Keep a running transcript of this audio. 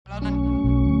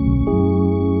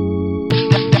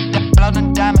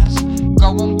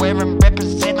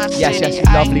Yes, you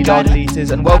lovely lager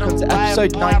liters, and welcome to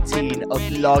episode 19 of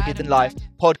the Lager Than Life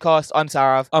podcast. I'm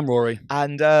Sarav. I'm Rory.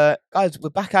 And guys, we're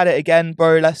back at it again,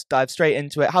 bro. Let's dive straight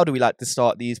into it. How do we like to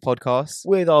start these podcasts?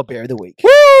 With our beer of the week.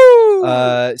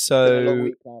 Woo! So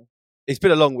it's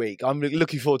been a long week. I'm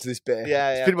looking forward to this beer.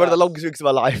 It's been one of the longest weeks of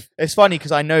my life. It's funny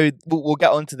because I know we'll get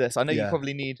onto this. I know you Yeah.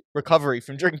 probably need recovery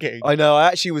from drinking. I know. I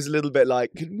actually was a little bit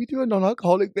like, can we do a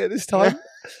non-alcoholic beer this time?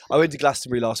 I went to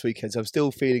Glastonbury last weekend, so I'm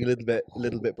still feeling a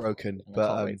little bit broken. I But,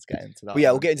 can't wait to get into that. but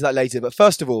yeah, we'll get into that later. But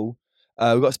first of all,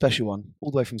 we've got a special one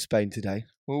all the way from Spain today.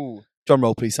 Ooh. Drum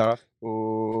roll, please, Sarah.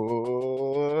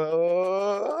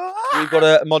 We've got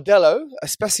a Modelo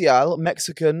Especial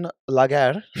Mexican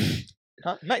Lager.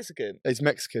 Huh? Mexican? It's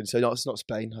Mexican, so it's not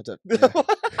Spain. I don't. Yeah.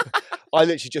 I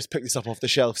literally just picked this up off the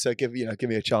shelf, so give me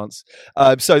a chance.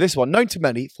 So this one, known to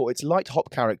many for its light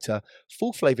hop character,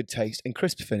 full flavoured taste, and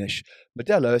crisp finish,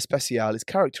 Modelo Especial is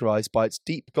characterised by its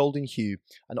deep golden hue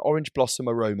and orange blossom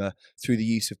aroma through the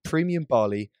use of premium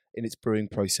barley in its brewing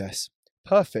process.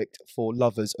 Perfect for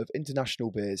lovers of international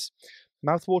beers.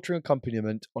 Mouthwatering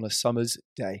accompaniment on a summer's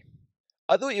day.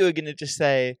 I thought you were going to just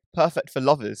say perfect for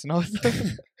lovers. And I was like,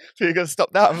 so you're going to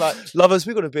stop that? I'm like, Lovers,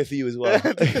 we've got a beer for you as well.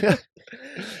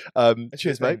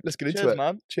 Cheers, mate. Let's get into cheers, it.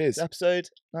 man. Cheers. It's episode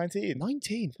 19.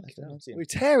 19. Episode 19. We're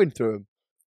tearing through them.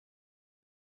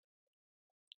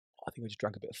 I think we just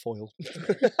drank a bit of foil.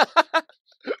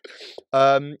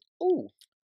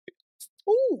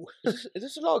 Ooh. Is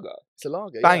this a lager? It's a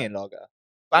lager. Banging lager.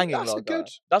 Banging That's a lager. good-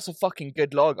 That's a fucking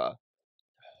good lager.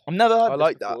 I've never heard I this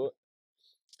like that. before.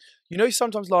 You know,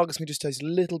 sometimes lagers can just taste a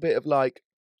little bit of like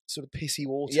sort of pissy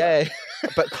water. Yeah.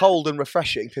 But cold and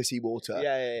refreshing pissy water.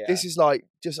 Yeah. This is like,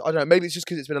 just, I don't know, maybe it's just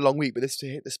because it's been a long week, but this to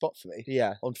hit the spot for me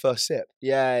Yeah. on first sip.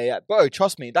 Yeah. Bro,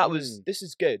 trust me, this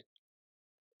is good.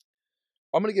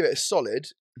 I'm going to give it a solid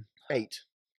 8.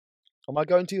 Am I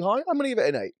going too high? I'm going to give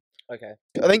it an 8. Okay.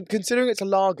 I think considering it's a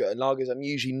lager, and lagers I'm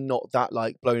usually not that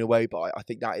like blown away by, I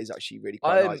think that is actually really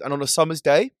quite nice. And on a summer's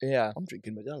day, Yeah. I'm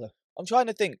drinking Modelo. I'm trying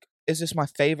to think, is this my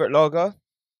favourite lager?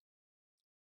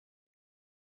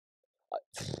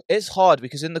 It's hard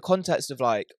because in the context of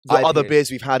like The other IPA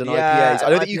beers we've had in Yeah, IPAs, I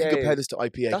don't think you can IPAs. compare this to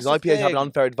IPA because That's the IPAs have an thing.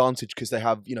 unfair advantage because they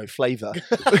have, flavour.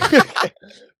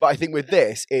 But I think with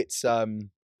this, it's,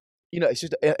 it's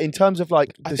just in terms of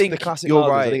like I the think classic you're lagers,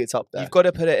 right. I think it's up there. You've got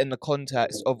to put it in the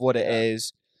context of what it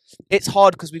is. It's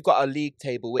hard because we've got a league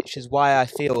table, which is why I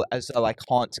feel as though I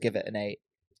can't give it an 8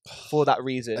 for that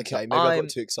reason. Okay, So maybe I got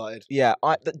too excited. Yeah,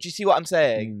 do you see what I'm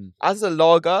saying? As a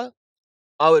lager,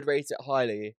 I would rate it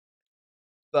highly,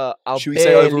 but I'll Should we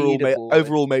say overall? leaderboard,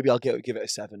 Overall, maybe I'll give it a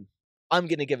 7. I'm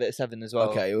gonna give it a 7 as well.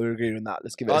 Okay, we're agreeing on that.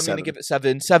 Let's give it a I'm 7. gonna give it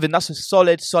 7. 7. That's a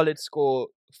solid score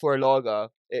for a lager.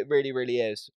 It really, really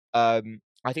is. I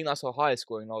think that's our highest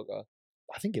scoring lager.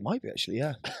 I think it might be actually.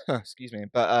 Yeah. Excuse me,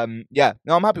 but yeah,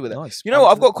 no, I'm happy with it. Nice. You know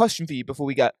what? I've got a question for you before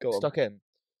we get Go on. stuck in.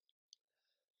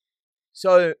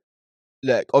 So,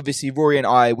 look, obviously, Rory and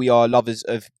I, we are lovers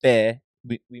of beer.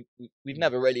 We've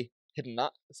never really hidden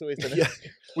that. It's always been. Yeah.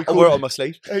 We I wore it on my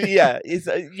sleeve. yeah, it's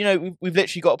we've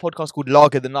literally got a podcast called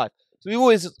Lager Than Life. So we've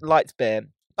always liked beer,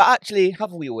 but actually,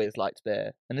 have we always liked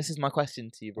beer? And this is my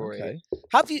question to you, Rory. Okay.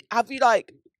 Have you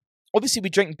like? Obviously, we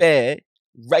drink beer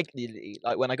regularly.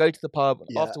 Like when I go to the pub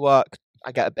Yeah. after work,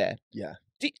 I get a beer. Yeah.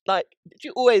 Did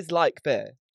you always like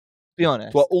beer? Be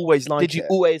honest. Well, always like Did you it.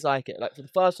 always like it? Like for the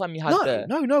first time you had beer?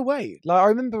 No way. Like I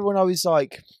remember when I was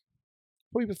like,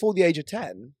 probably before the age of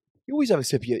 10, you always have a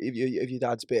sip of your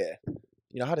dad's beer.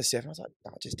 I had a sip and I was like,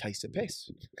 that just tastes of piss.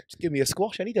 Just give me a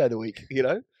squash any day of the week,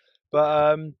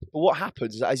 But what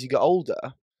happens is that as you get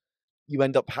older, you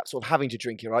end up sort of having to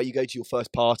drink it, right? You go to your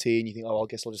first party and you think, I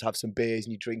guess I'll just have some beers,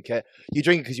 and you drink it. You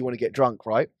drink it because you want to get drunk,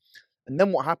 right? And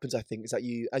then what happens, I think, is that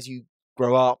as you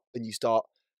grow up and you start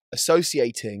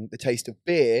associating the taste of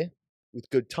beer with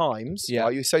good times, Yeah.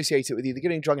 right? You associate it with either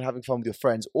getting drunk and having fun with your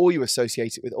friends, or you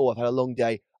associate it with, I've had a long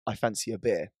day, I fancy a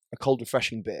beer, a cold,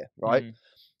 refreshing beer, right? Mm.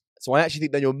 So I actually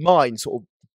think then your mind sort of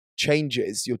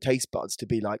changes your taste buds to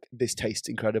be like, this tastes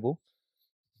incredible.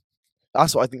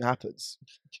 That's what I think happens.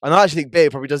 And I actually think beer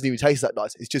probably doesn't even taste that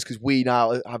nice. It's just because we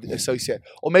now have it associated.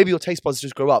 Or maybe your taste buds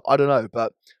just grow up. I don't know.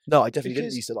 But no, I definitely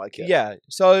didn't used to like it. Yeah.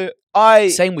 So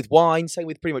Same with wine. Same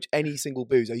with pretty much any single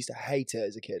booze. I used to hate it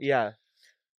as a kid. Yeah.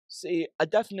 See, I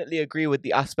definitely agree with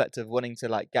the aspect of wanting to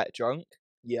like get drunk.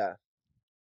 Yeah.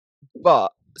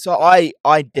 But so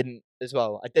I didn't as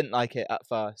well. I didn't like it at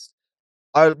first.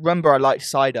 I remember I liked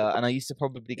cider, and I used to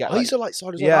probably get. I used to like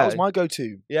cider as well. Yeah. That was my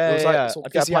go-to. Yeah, It was yeah. sort of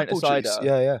I'd get a fizzy pint of apple juice. cider.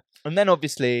 Yeah. And then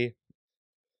obviously,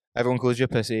 everyone calls you a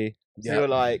pussy. So Yeah. you're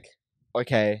like,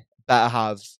 okay, better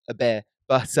have a beer.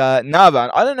 But no, man,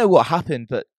 I don't know what happened,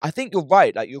 but I think you're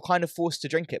right. Like, you're kind of forced to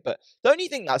drink it. But don't you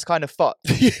think that's kind of fucked?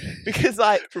 Because,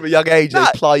 like, from a young age, they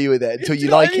ply you with it until you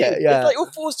like it. Yeah, it's like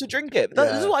you're forced to drink it.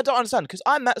 But this is what I don't understand. Because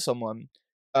I met someone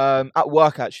at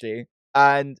work actually,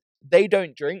 and they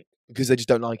don't drink because they just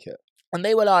don't like it. And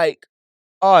they were like,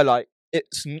 "Oh, like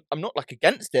I'm not like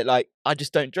against it. Like I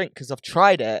just don't drink because I've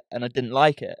tried it and I didn't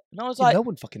like it." And I was like, "No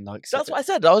one fucking likes it." That's what I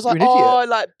said. I was like, "Oh, I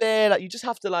like beer. Like you just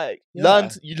have to like learn.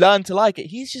 You learn to like it."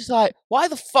 He's just like, "Why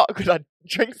the fuck would I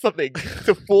drink something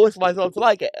to force myself to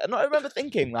like it?" And I remember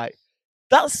thinking, like,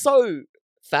 that's so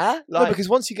fair. Like, no, because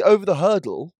once you get over the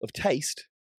hurdle of taste,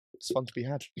 it's fun to be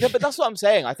had. Yeah, but that's what I'm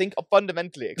saying. I think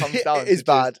fundamentally it comes down to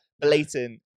bad,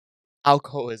 blatant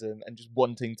alcoholism and just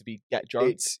wanting to get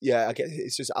drunk. I get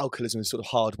it's just alcoholism is sort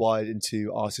of hardwired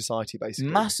into our society,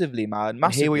 basically. Massively, man. Massively.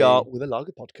 And here we are with a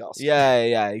lager podcast.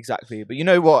 Yeah, exactly. But you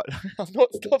know what? I'm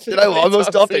not stopping. You know what? I'm not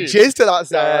stopping. Cheers to that,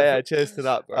 Sam. Yeah, cheers to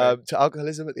that, bro. To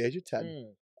alcoholism at the age of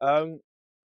 10.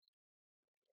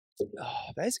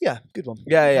 There's good one.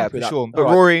 Yeah, for sure. But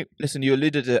right. Rory, listen, you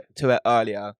alluded to it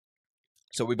earlier,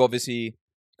 so we've obviously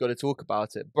got to talk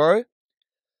about it, bro.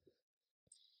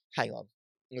 Hang on.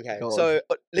 Okay, so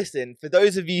listen, for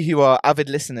those of you who are avid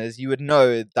listeners, you would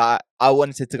know that I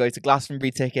wanted to go to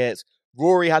Glastonbury tickets.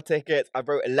 Rory had tickets. I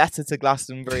wrote a letter to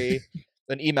Glastonbury,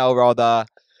 an email rather.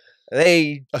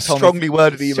 They strongly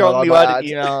worded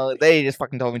email. They just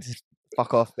fucking told me to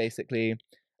fuck off, basically.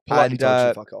 Politely told you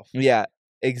to fuck off. Yeah,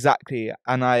 exactly.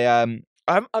 And I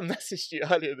messaged you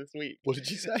earlier this week. What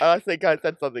did you say? I think I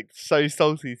said something so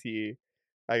salty to you.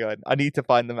 Hang on, I need to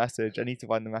find the message.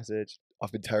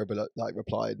 I've been terrible at like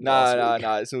replying. No,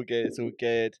 it's all good. It's all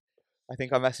good. I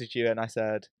think I messaged you and I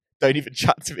said, "Don't even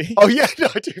chat to me." Oh yeah, no,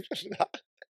 I do remember that.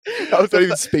 Don't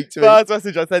even speak to me. First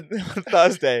message I sent on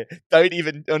Thursday.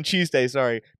 On Tuesday.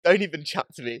 Sorry, don't even chat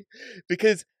to me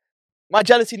because my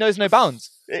jealousy knows no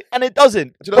bounds, and it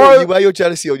doesn't. Do you know what? You wear your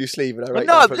jealousy on your sleeve, and I rate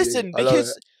that from listen, you.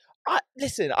 Because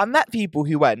I met people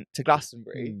who went to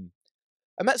Glastonbury.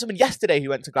 I met someone yesterday who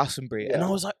went to Glastonbury, and I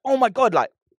was like, "Oh my god! Like,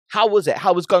 how was it?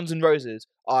 How was Guns N' Roses?"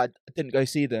 Oh, I didn't go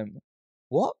see them.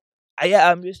 What?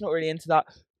 Yeah, I'm just not really into that.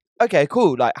 Okay,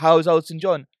 cool. Like, how was Elton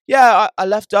John? Yeah, I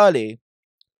left early.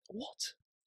 What?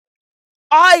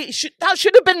 That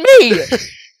should have been me.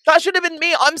 That should have been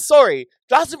me. I'm sorry.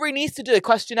 Glastonbury needs to do a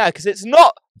questionnaire because it's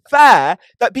not fair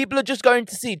that people are just going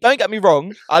to see. Don't get me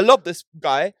wrong. I love this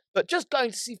guy, but just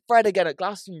going to see Fred again at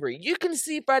Glastonbury. You can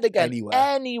see Fred again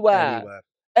anywhere.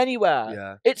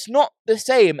 Yeah. It's not the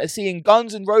same as seeing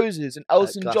Guns N' Roses and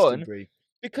Elton John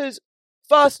because,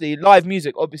 firstly, live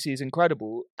music obviously is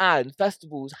incredible, and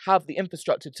festivals have the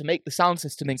infrastructure to make the sound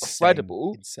system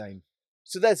incredible. Insane.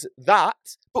 So there's that,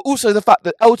 but also the fact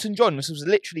that Elton John, this was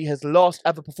literally his last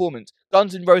ever performance.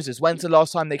 Guns N' Roses, when's the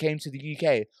last time they came to the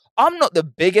UK? I'm not the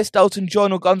biggest Elton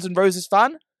John or Guns N' Roses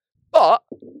fan, but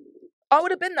I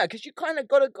would have been there because you kind of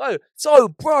got to go. So,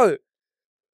 bro,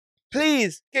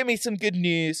 please give me some good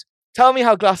news. Tell me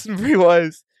how Glastonbury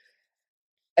was.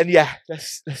 And yeah,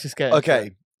 let's just get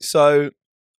okay, so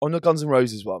on the Guns N'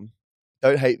 Roses one,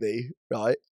 don't hate me,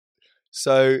 right?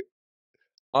 So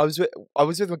I was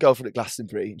with my girlfriend at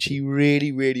Glastonbury, and she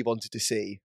really, really wanted to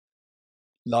see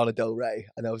Lana Del Rey,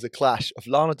 and there was a clash of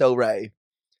Lana Del Rey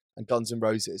and Guns N'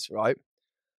 Roses, right?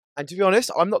 And to be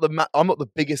honest, I'm not the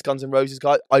biggest Guns N' Roses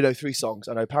guy. I know 3 songs.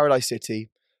 I know Paradise City,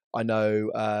 I know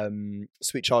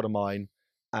Sweet Child of Mine,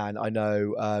 and I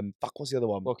know what's the other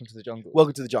one? Welcome to the Jungle.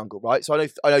 Welcome to the Jungle, right? So I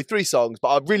know 3 songs, but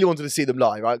I really wanted to see them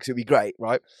live, right? Because it'd be great,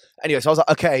 right? Anyway, so I was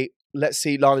like, okay, let's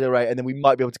see Lana Del Rey, and then we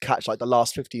might be able to catch like the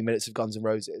last 15 minutes of Guns N'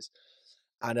 Roses,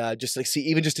 and just to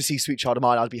see Sweet Child of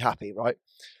Mine, I'd be happy, right?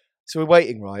 So we're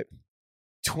waiting, right?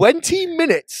 20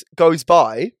 minutes goes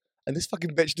by, and this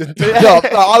fucking bitch didn't turn up.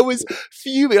 Like, I was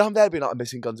fuming. I'm there being like, I'm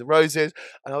missing Guns N' Roses,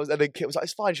 and then Kit was like,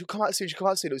 it's fine, she'll come out soon.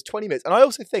 It was 20 minutes, and I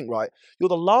also think, right, you're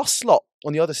the last slot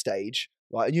on the other stage,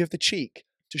 right, and you have the cheek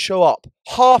to show up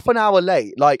half an hour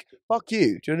late. Like, fuck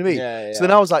you. Do you know what I mean? Yeah. So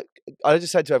then I was like, I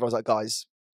just said to everyone, I was like, guys,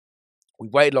 we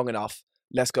waited long enough.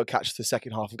 Let's go catch the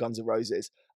second half of Guns N'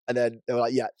 Roses. And then they were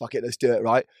like, yeah, fuck it, let's do it,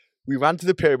 right? We ran to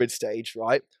the pyramid stage,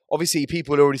 right? Obviously,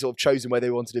 people had already sort of chosen where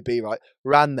they wanted to be, right?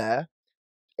 Ran there.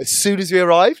 As soon as we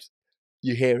arrived,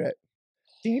 you hear it.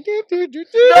 No,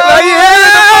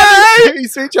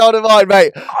 Sweet Child of Mine,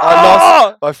 mate. I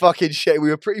lost my fucking shit. We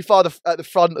were pretty far at the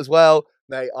front as well,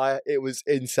 mate. It was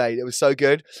insane. It was so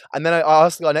good. And then I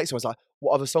asked the guy next to me, I was like,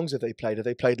 what other songs have they played? Have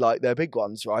they played like their big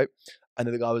ones, right? And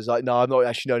then the guy was like, no, I'm not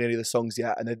actually knowing any of the songs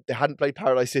yet. And they hadn't played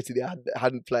Paradise City. They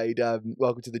hadn't played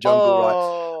Welcome to the Jungle,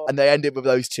 right? And they ended with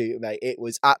those 2, mate. It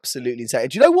was absolutely insane.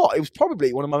 And do you know what? It was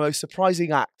probably one of my most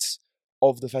surprising acts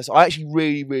of the festival. I actually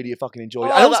really, really fucking enjoyed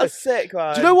it. Oh, And also, that's sick,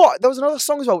 man. do you know what? There was another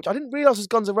song as well, which I didn't realise was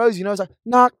Guns N' Roses. You know, it was like,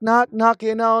 knock, knock,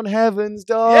 knocking on heaven's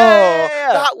door.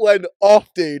 Yeah. That went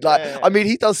off, dude. Like, Yeah. I mean,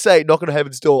 he does say knock on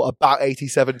heaven's door about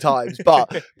 87 times,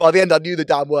 but by the end, I knew the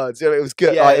damn words. You know, it was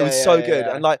good. Yeah, Like, it yeah, was so yeah, good.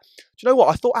 yeah. And like, do you know what?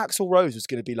 I thought Axl Rose was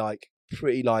going to be like,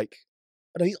 pretty like,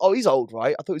 I know he's old,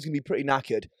 right? I thought he was going to be pretty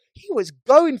knackered. He was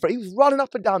going for it. He was running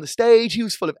up and down the stage. He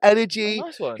was full of energy. Oh,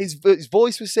 nice one. His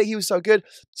voice was sick. He was so good.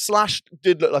 Slash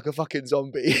did look like a fucking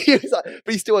zombie. He was like,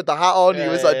 but he still had the hat on. He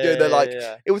was like doing the like.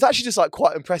 Yeah. It was actually just like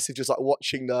quite impressive, just like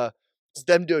watching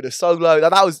them doing a solo.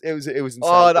 That was it was insane.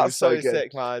 Oh, It that's was so good.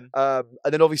 sick, man. And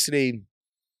then obviously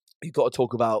you've got to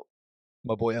talk about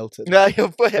my boy Elton. No, your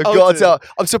boy I've got to tell,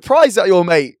 I'm surprised that your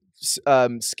mate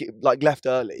like left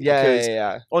early. Because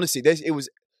Yeah. honestly, it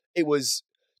was.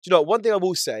 Do you know one thing I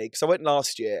will say? Because I went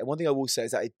last year, and one thing I will say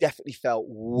is that it definitely felt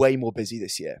way more busy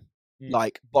this year,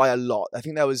 like by a lot. I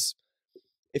think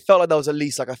it felt like there was at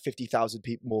least like a 50,000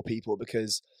 more people,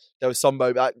 because there was some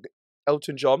moment.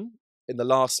 Elton John on the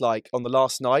last night,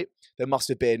 there must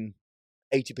have been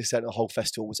 80% of the whole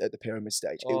festival was at the Pyramid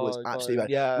stage. It was absolutely bad.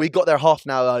 Yeah. We got there half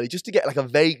an hour early just to get like a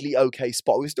vaguely okay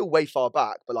spot. We were still way far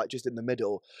back, but like just in the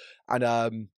middle.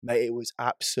 And mate, it was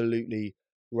absolutely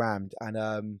rammed.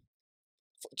 And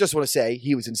just want to say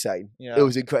he was insane. Yeah. It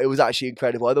was incredible. It was actually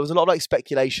incredible. There was a lot of like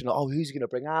speculation. Like, who's he going to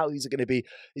bring out? Who's it going to be?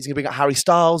 Is he going to bring out Harry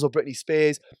Styles or Britney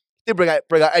Spears? Didn't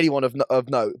bring out anyone of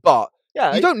note. But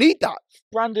Yeah. you don't need that.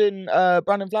 Brandon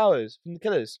Flowers from the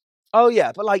Killers. Oh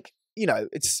yeah, but like, you know,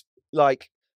 it's like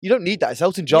you don't need that. It's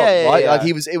Elton John, Yeah, right? yeah. Like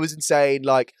it was insane.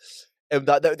 Like, and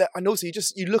also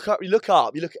you look up,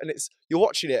 and you're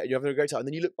watching it and you're having a great time, and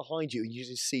then you look behind you and you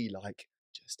just see like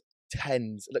just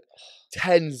tens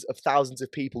of thousands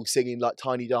of people singing like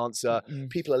Tiny Dancer.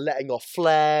 People are letting off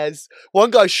flares.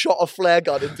 One guy shot a flare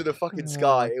gun into the fucking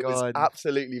sky. It was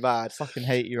absolutely mad. I fucking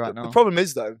hate you right now. The problem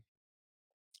is though,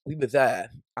 we were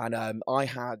there, and I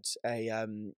had a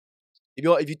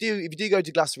if you do go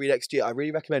to Glastonbury next year, I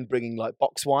really recommend bringing like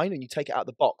box wine, and you take it out of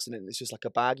the box, and then it's just like a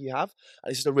bag you have, and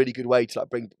it's just a really good way to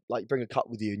bring a cup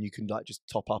with you, and you can like just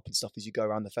top up and stuff as you go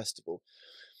around the festival.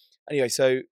 Anyway,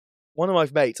 so one of my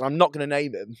mates, and I'm not going to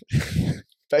name him,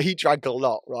 but he drank a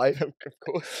lot, right? Of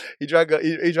course, he drank a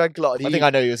lot. And I think I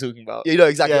know who you're talking about. You know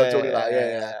exactly what I'm talking about.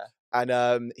 Yeah.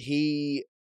 And he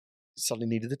suddenly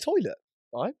needed the toilet,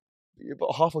 right?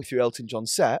 About halfway through Elton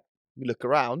John's set, you look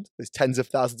around, there's tens of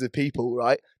thousands of people,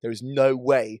 right? There is no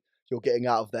way you're getting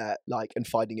out of there like and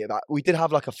finding it back. We did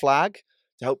have like a flag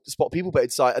to help spot people, but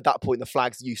it's like at that point the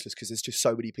flag's useless because there's just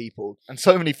so many people. And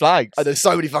so many flags. And there's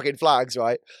so many fucking flags,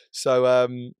 right? So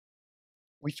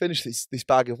we finished this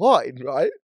bag of wine,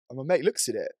 right? And my mate looks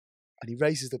at it and he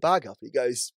raises the bag up and he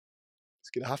goes, "It's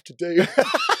gonna have to do."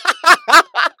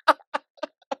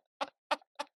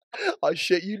 I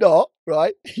shit you not,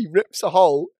 right? He rips a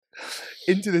hole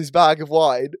into this bag of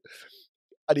wine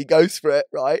and he goes for it,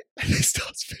 right? And it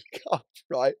starts filling up,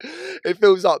 right? It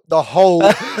fills up the whole,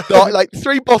 like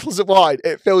 3 bottles of wine.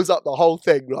 It fills up the whole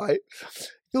thing, right?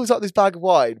 Fills up this bag of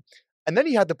wine. And then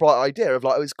he had the bright idea of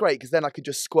like, it was great because then I could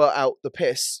just squirt out the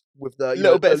piss with the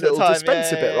little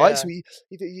dispenser bit, right? So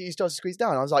he starts to squeeze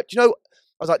down. I was like,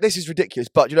 this is ridiculous,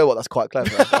 but you know what? That's quite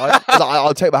clever, right? I was like,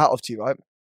 I'll take my hat off to you, right?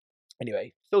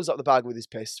 Anyway, fills up the bag with his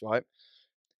piss, right?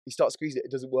 He starts squeezing it.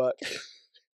 It doesn't work.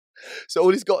 So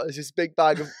all he's got is this big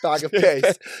bag of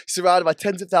piss, surrounded by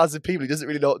tens of thousands of people. He doesn't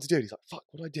really know what to do. And he's like, "Fuck,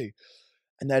 what do I do?"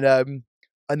 And then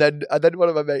one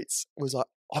of my mates was like,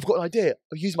 "I've got an idea.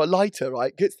 I'll use my lighter,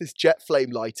 right? Gets this jet flame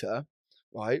lighter,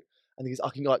 right? And he goes, I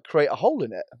can like create a hole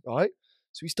in it, right?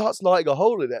 So he starts lighting a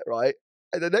hole in it, right?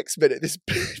 And the next minute, this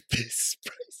piss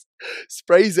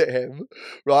sprays at him,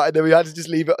 right? And then we had to just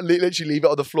literally leave it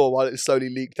on the floor while it slowly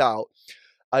leaked out.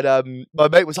 And my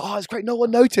mate was like, "Oh, it's great. No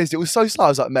one noticed. It was so slow." I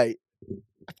was like, "Mate,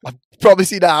 I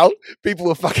promise you now, people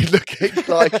were fucking looking."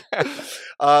 Like,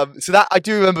 so that I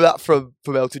do remember that from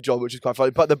Elton John, which is quite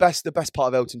funny. But the best part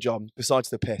of Elton John, besides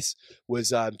the piss,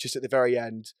 was just at the very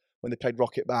end when they played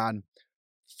Rocket Man.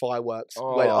 Fireworks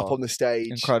went up on the stage.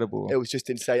 Incredible. It was just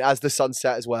insane. As the sun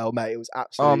set as well, mate. It was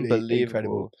absolutely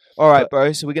incredible. All right,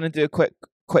 bro. So we're gonna do a quick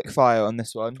fire on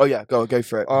this one. Oh yeah, go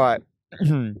for it. All right.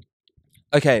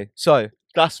 Okay, so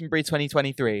Glastonbury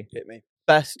 2023. Hit me.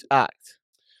 Best act.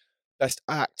 It's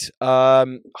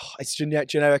a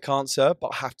generic answer,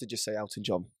 but I have to just say Elton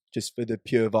John, just for the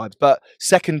pure vibes. But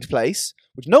second place,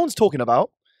 which no one's talking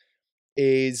about,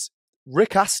 is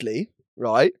Rick Astley,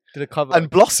 right? Did a cover. And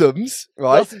Blossoms,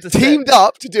 right? Blossoms teamed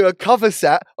up to do a cover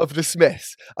set of The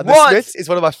Smiths. And What? The Smiths is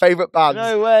one of my favourite bands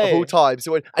No way. of all time.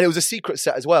 And it was a secret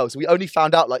set as well. So we only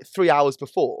found out like 3 hours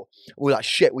before. We were like,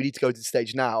 shit, we need to go to the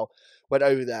stage now. went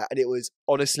over there, and it was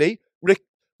honestly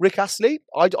Rick Astley.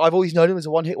 I've always known him as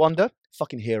a one-hit wonder.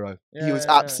 Fucking hero. He was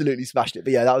absolutely smashed it.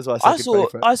 But yeah, that was my second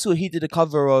favourite. I saw he did a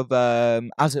cover of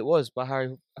 "As It Was" by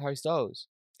Harry Styles.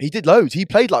 He did loads. He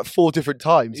played like 4 different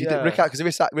times. He did because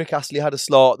Rick Astley had a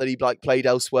slot that he like played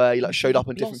elsewhere. He like showed up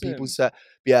on different people's set.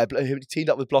 Yeah, he teamed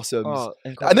up with Blossoms,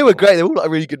 and they were great. They were all like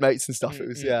really good mates and stuff. It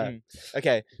was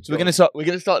Okay, so we're gonna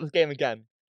start this game again,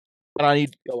 and I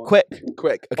need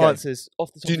quick answers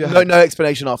off the top of your head. No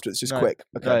explanation afterwards. Just quick.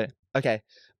 Okay. No. Okay.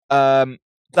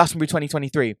 Glastonbury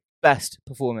 2023 best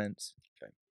performance.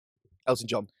 Okay. Elton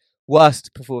John.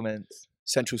 Worst performance.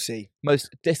 Central C.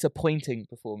 Most disappointing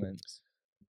performance.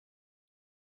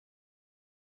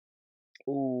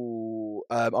 Ooh,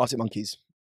 Arctic Monkeys.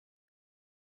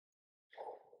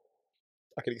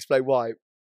 I can explain why.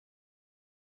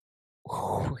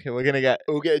 Okay, we'll get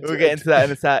into that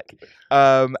in a sec.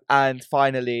 And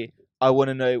finally, I want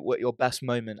to know what your best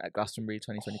moment at Glastonbury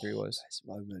 2023 was. Best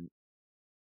moment.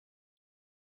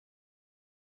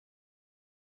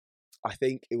 I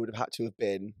think it would have had to have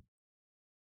been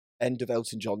end of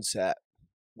Elton John set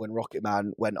when Rocket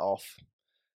Man went off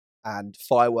and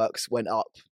fireworks went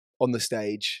up on the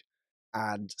stage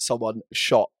and someone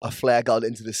shot a flare gun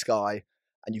into the sky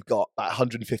and you've got like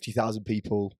 150,000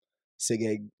 people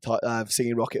singing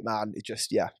Rocket Man. It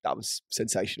just, that was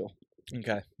sensational.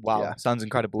 Okay. Wow. Yeah. Sounds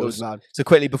incredible. It was mad. So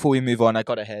quickly before we move on, I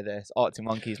got to hear this. Arctic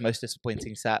Monkeys, most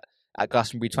disappointing set at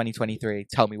Glastonbury 2023.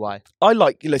 Tell me why.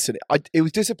 It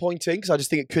was disappointing because I just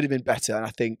think it could have been better. And I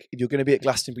think if you're going to be at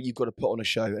Glastonbury, you've got to put on a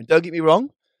show. And don't get me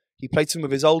wrong, he played some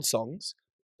of his old songs.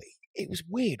 But it was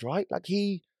weird, right? Like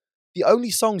the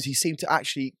only songs he seemed to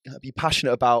actually be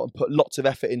passionate about and put lots of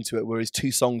effort into it were his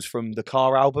 2 songs from the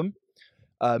Car album,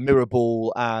 Mirror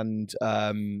Ball and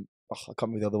I can't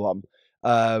remember the other one.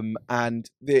 And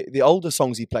the older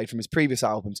songs he played from his previous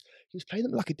albums, he was playing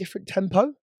them at like a different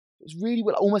tempo. It was really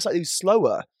almost like he was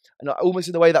slower, and almost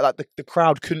in the way that like the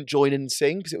crowd couldn't join in and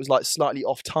sing because it was like slightly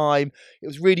off time. It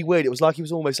was really weird. It was like he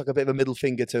was almost like a bit of a middle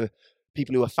finger to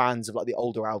people who are fans of like the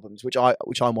older albums, which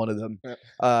I'm one of them.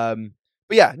 Yeah.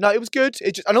 But yeah, no, it was good.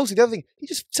 And also the other thing, he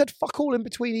just said fuck all in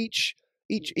between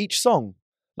each song.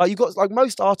 Like you've got like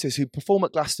most artists who perform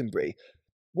at Glastonbury.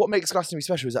 What makes Glastonbury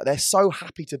special is that they're so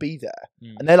happy to be there,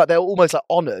 and they're almost like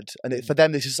honoured, and for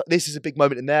them this is a big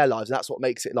moment in their lives, and that's what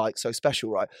makes it like so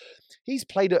special, right? He's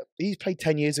played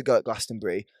 10 years ago at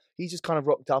Glastonbury. He just kind of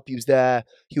rocked up. He was there.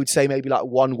 He would say maybe like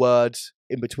one word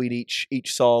in between each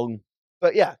song,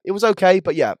 but yeah, it was okay.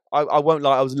 But yeah, I won't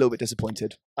lie, I was a little bit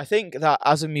disappointed. I think that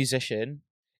as a musician,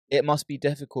 it must be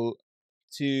difficult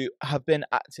to have been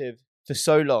active for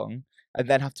so long and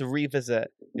then have to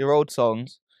revisit your old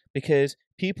songs because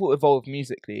people evolve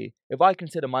musically. If I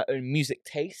consider my own music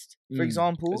taste, for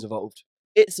example,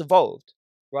 it's evolved,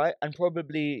 right? And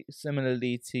probably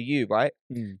similarly to you, right?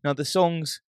 Now, the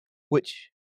songs which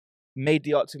made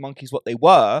the Arctic Monkeys what they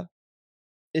were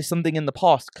is something in the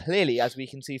past, clearly, as we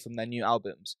can see from their new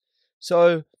albums.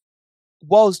 So,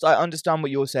 whilst I understand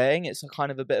what you're saying, it's a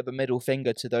kind of a bit of a middle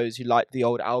finger to those who like the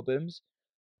old albums.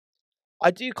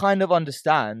 I do kind of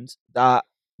understand that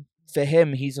for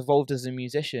him, he's evolved as a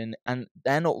musician and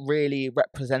they're not really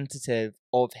representative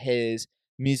of his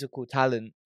musical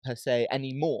talent per se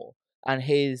anymore. And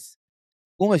his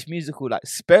almost musical like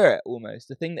spirit, almost,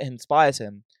 the thing that inspires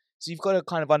him. So you've got to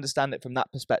kind of understand it from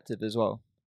that perspective as well.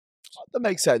 That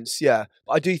makes sense, yeah.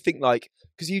 But I do think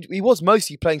because he was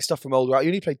mostly playing stuff from older. He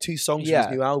only played 2 songs from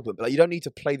his new album, but you don't need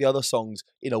to play the other songs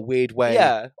in a weird way,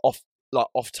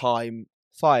 off time.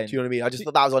 Fine. Do you know what I mean? I just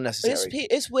thought that was unnecessary.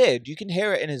 It's weird. You can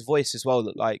hear it in his voice as well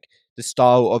that like the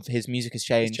style of his music has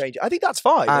changed. I think that's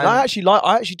fine. And I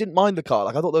actually didn't mind the Car.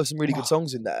 Like I thought there were some really good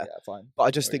songs in there. Yeah, fine. But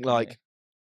I just think at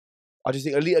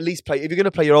least play, if you're going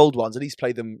to play your old ones, at least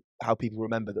play them how people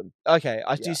remember them. Okay,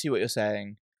 I do see what you're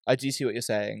saying.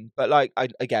 But like I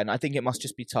think it must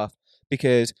just be tough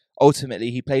because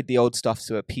ultimately he played the old stuff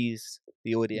to appease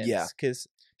the audience. Yeah, because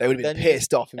they would have been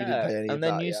pissed off if he didn't play any of that. And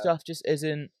then new stuff just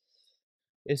isn't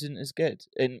as good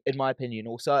in my opinion.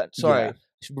 Also, sorry,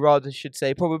 rather should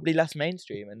say probably less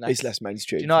mainstream and it's less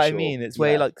mainstream. Do you know what I mean? It's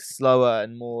way like slower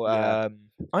and more. I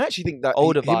actually think that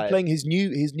older him playing his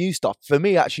new stuff for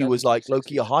me actually was like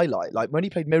low-key a highlight. Like when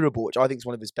he played Mirror Ball, which I think is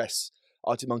one of his best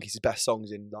Arctic Monkeys' best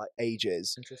songs in like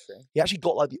ages. Interesting. He actually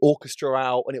got like the orchestra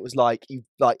out, and it was like it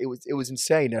was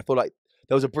insane. And I feel like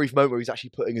there was a brief moment where he was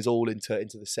actually putting his all into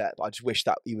the set. But I just wish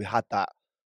that you had that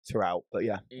throughout. But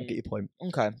yeah, I get your point.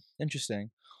 Okay, interesting.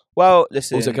 Well,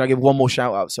 listen. Also, can I give one more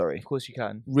shout out? Sorry. Of course you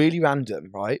can. Really random,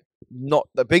 right? Not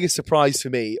the biggest surprise for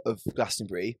me of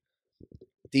Glastonbury.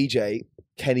 DJ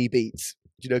Kenny Beats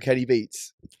Do you know Kenny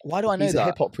Beats? Why do I know He's that? a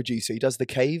hip hop producer. He does the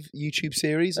Cave YouTube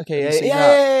series. Okay, Have you seen yeah,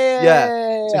 that?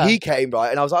 yeah. So he came, right,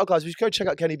 and I was like, oh guys, we should go check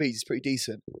out Kenny Beats. It's pretty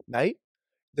decent, mate.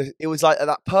 It was like at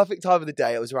that perfect time of the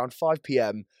day. It was around 5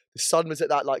 p.m. The sun was at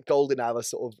that like golden hour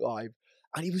sort of vibe,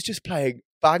 and he was just playing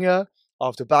banger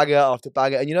after banger after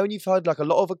banger. And you know, when you've heard like a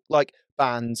lot of like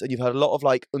bands, and you've heard a lot of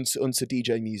like unsa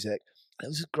DJ music, and it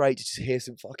was just great to just hear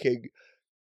some fucking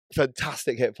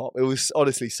fantastic hip hop. It was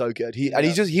honestly so good. He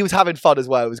was having fun as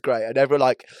well. It was great, and everyone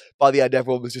like by the end,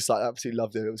 everyone was just like absolutely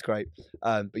loved it. It was great.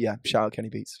 But yeah, shout out Kenny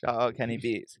Beats. Shout out Kenny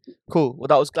Beats. Cool. Well,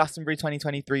 that was Glastonbury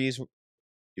 2023's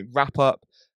wrap up.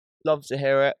 Love to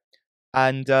hear it.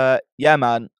 And yeah,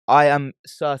 man, I am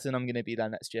certain I'm going to be there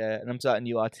next year, and I'm certain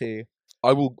you are too.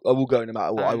 I will go no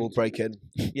matter what. I will break in.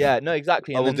 Yeah, no,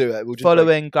 exactly. I will do it. We'll just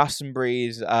following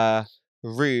Glastonbury's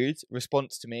rude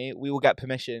response to me, we will get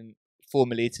permission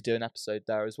formally to do an episode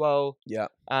there as well. Yeah.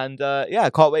 And yeah, I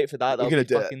can't wait for that. That'll be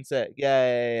fucking sick.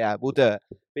 Yeah. We'll do it.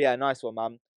 But yeah, nice one,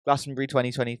 man. Glastonbury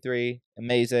 2023,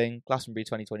 amazing. Glastonbury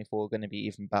 2024 going to be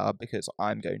even better because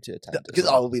I'm going to attend. Because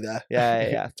I will be there.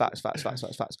 Yeah. Facts.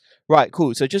 Right,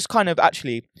 cool. So just kind of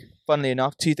actually, funnily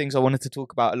enough, two things I wanted to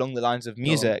talk about along the lines of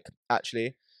music,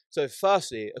 actually. So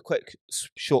firstly, a quick,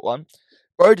 short one.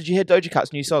 Bro, did you hear Doja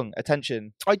Cat's new song,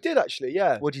 Attention? I did actually,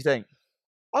 yeah. What do you think?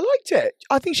 I liked it.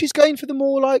 I think she's going for the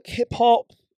more like hip hop,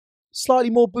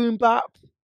 slightly more boom bap.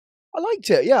 I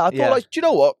liked it, yeah. I thought like, do you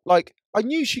know what? Like, I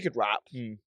knew she could rap.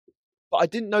 But I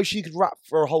didn't know she could rap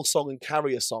for a whole song and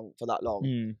carry a song for that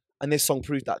long. And this song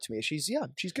proved that to me. She's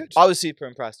good. I was super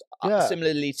impressed. Yeah.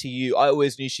 Similarly to you, I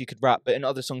always knew she could rap, but in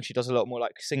other songs she does a lot more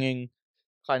like singing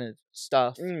kind of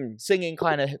stuff, singing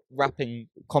kind of rapping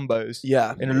combos.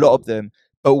 Yeah, in a lot of them.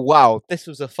 But wow, this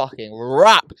was a fucking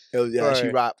rap. Yeah, she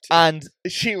rapped, and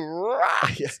she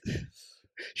rapped.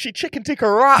 She chicken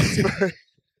tikka rapped, bro.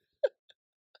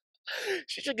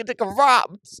 She chicken tikka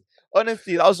rapped.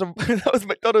 Honestly, that was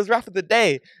McDonald's rap of the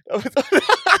day.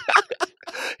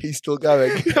 He's still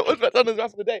going. That was McDonald's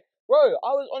rap of the day, bro.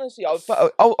 I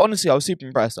was super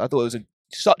impressed. I thought it was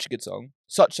such a good song,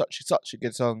 such a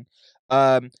good song.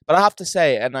 But I have to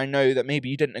say, and I know that maybe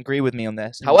you didn't agree with me on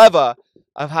this. However,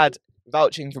 I've had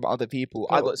vouching from other people.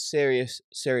 I got serious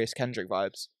Kendrick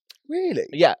vibes. Really?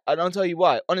 Yeah, and I'll tell you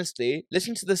why. Honestly,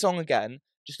 listen to the song again.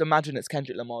 Just imagine it's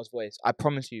Kendrick Lamar's voice. I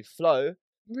promise you, flow.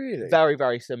 Really? Very,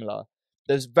 very similar.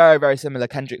 There's very, very similar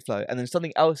Kendrick flow. And then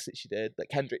something else that she did that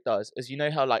Kendrick does is, you know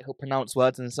how like he'll pronounce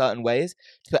words in certain ways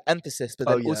to put emphasis, but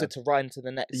then also to rhyme to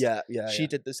the next. Yeah. She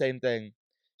did the same thing.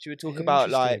 She would talk about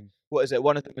like, what is it?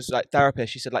 One of them was like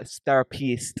therapist. She said like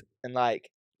therapist and like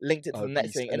linked it to the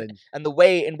next thing. And the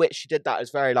way in which she did that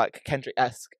is very like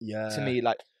Kendrick-esque to me.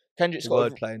 Like Kendrick's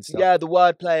got wordplay and stuff. Yeah, the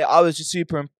wordplay. I was just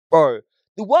super bro.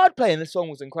 The wordplay in this song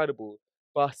was incredible.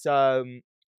 But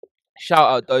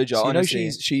shout out Doja. So, honestly. You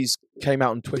know, she's came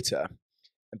out on Twitter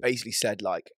and basically said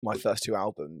like my first two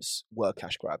albums were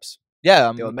cash grabs.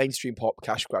 Yeah, they were mainstream pop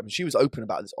cash grabs. And she was open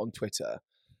about this on Twitter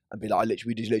and be like, I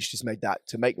literally just made that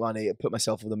to make money and put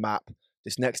myself on the map.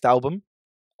 This next album,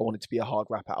 I want it to be a hard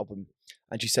rap album.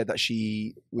 And she said that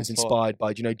she was inspired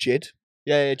by, do you know Jid?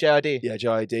 Yeah, JID. Yeah,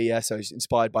 JID. Yeah, so she's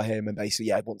inspired by him and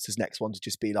basically wants his next one to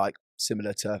just be like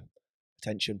similar to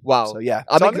Attention. Wow. So yeah,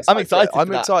 I'm excited.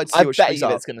 I'm excited to see what she bet you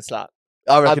it's gonna slap.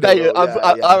 I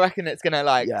reckon it's gonna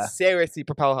like seriously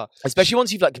propel her. Especially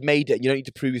once you've like made it, you don't need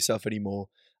to prove yourself anymore.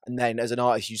 And then as an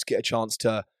artist, you just get a chance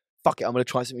to fuck it. I'm gonna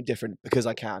try something different because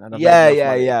I can. And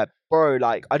yeah, bro.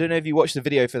 Like I don't know if you watched the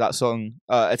video for that song,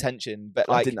 Attention, but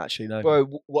like I didn't actually know.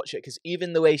 Bro, watch it because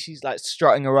even the way she's like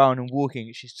strutting around and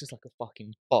walking, she's just like a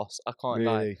fucking boss. I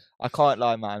can't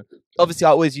lie, man. Obviously,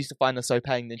 I always used to find her so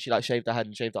paying. Then she like shaved her head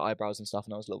and shaved her eyebrows and stuff,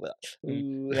 and I was a little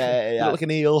bit, yeah, like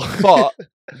an eel. But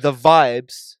the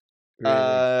vibes,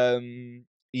 really?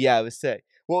 Yeah, it was sick.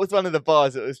 What was one of the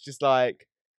bars? It was just like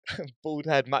bald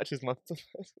head matches my.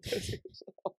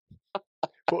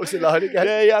 What was the line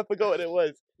again? Yeah, I forgot what it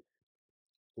was.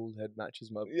 Bald head matches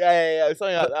my. Yeah,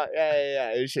 something like that.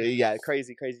 Yeah. It was, yeah,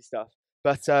 crazy stuff.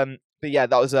 But yeah,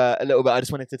 that was a little bit I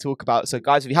just wanted to talk about. So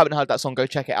guys, if you haven't heard that song, go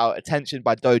check it out. Attention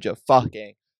by Doja.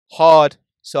 Fucking hard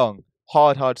song.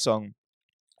 Hard song.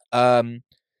 Even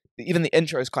the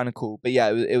intro is kind of cool. But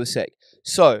yeah, it was sick.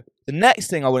 So the next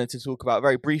thing I wanted to talk about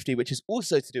very briefly, which is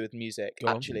also to do with music,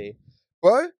 actually.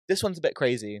 Bro, this one's a bit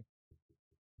crazy.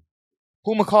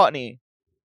 Paul McCartney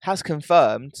has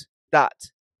confirmed that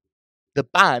the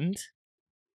band,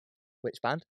 which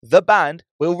band? The band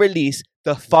will release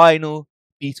the final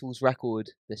Beatles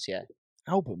record this year.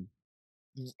 Album?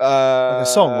 Like a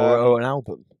song or an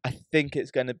album? I think it's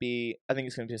going to be a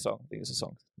song. I think it's a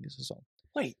song.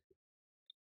 Wait.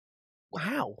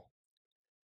 How?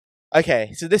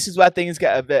 Okay, so this is where things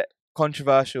get a bit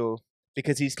controversial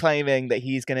because he's claiming that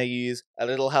he's going to use a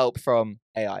little help from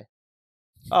AI.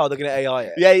 Oh, they're going to AI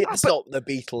it. Yeah, That's not the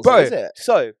Beatles, bro. is it?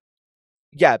 So,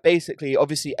 yeah, basically,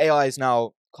 obviously, AI has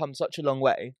now come such a long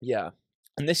way. Yeah.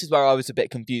 And this is where I was a bit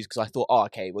confused because I thought, oh,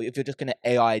 okay, well, if you're just going to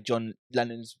AI John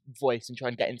Lennon's voice and try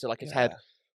and get into like his head,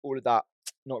 all of that,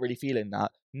 not really feeling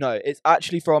that. No, it's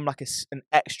actually from like an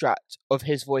extract of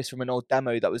his voice from an old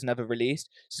demo that was never released.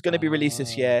 So it's going to be released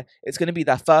this year. It's going to be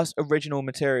their first original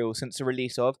material since the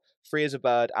release of Free as a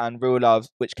Bird and Real Love,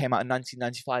 which came out in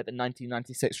 1995 and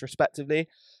 1996 respectively.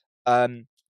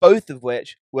 Both of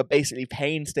which were basically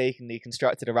painstakingly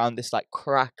constructed around this like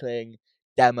crackling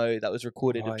demo that was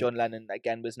recorded of John Lennon that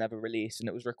again was never released, and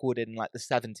it was recorded in like the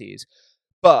 70s.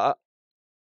 But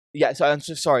yeah, so I'm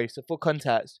so sorry. So for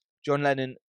context, John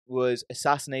Lennon was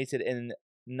assassinated in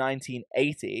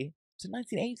 1980. Was it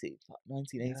 1980?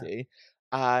 1980.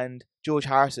 Yeah. And George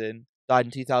Harrison died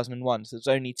in 2001. So there's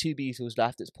only two Beatles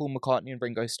left. It's Paul McCartney and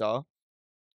Ringo Starr.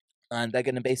 And they're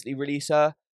going to basically release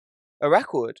a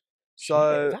record.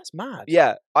 So shit, that's mad.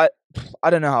 Yeah, I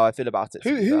don't know how I feel about it.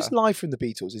 Who's live from the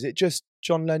Beatles? Is it just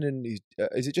John Lennon?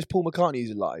 Is it just Paul McCartney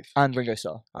who's alive? And Ringo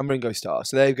Starr.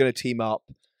 So they're going to team up.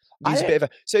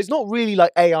 So it's not really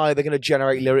like AI. They're going to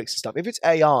generate lyrics and stuff. If it's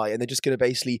AI and they're just going to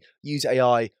basically use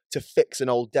AI to fix an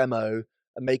old demo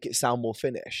and make it sound more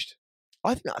finished,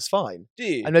 I think that's fine. Do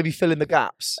you? And maybe fill in the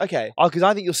gaps. Okay. Because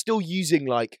I think you're still using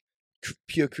like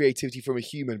pure creativity from a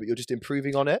human, but you're just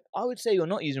improving on it. I would say you're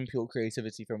not using pure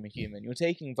creativity from a human. You're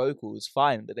taking vocals,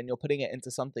 fine, but then you're putting it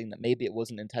into something that maybe it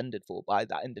wasn't intended for by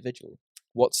that individual.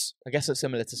 I guess it's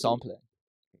similar to sampling.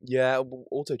 Yeah,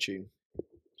 auto-tune.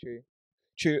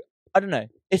 True. I don't know.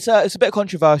 It's a bit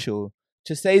controversial.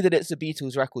 To say that it's a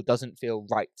Beatles record doesn't feel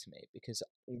right to me because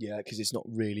it's not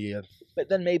really a. But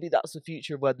then maybe that's the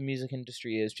future of where the music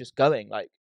industry is just going. Like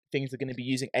things are going to be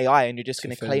using AI, and you're just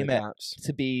going to claim it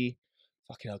to be.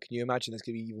 Fucking hell! Can you imagine? There's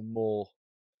going to be even more.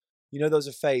 You know, there was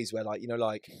a phase where, like,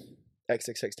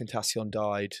 XXXTentacion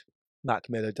died, Mac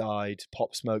Miller died,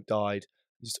 Pop Smoke died,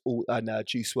 just all, and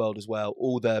Juice WRLD as well.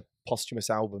 All their posthumous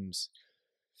albums.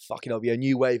 Fucking hell, be a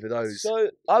new wave of those. So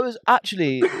I was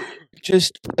actually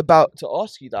just about to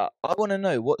ask you that. I want to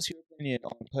know what's your opinion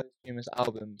on posthumous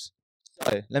albums.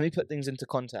 So let me put things into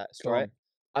context, right?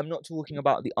 I'm not talking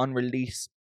about the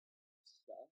unreleased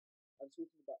stuff. I'm talking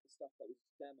about the stuff that was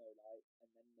demo like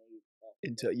and then made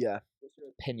into What's your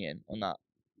opinion on that?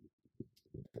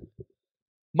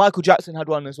 Michael Jackson had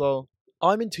one as well.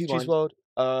 I'm in two minds. Juice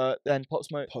WRLD, then Pop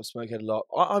Smoke. Pop Smoke had a lot.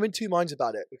 I'm in two minds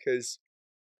about it because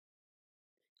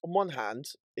on one hand,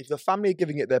 if the family are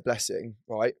giving it their blessing,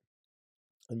 right,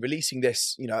 and releasing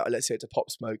this, let's say it's a Pop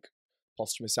Smoke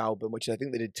posthumous album, which I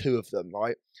think they did 2 of them,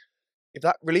 right? If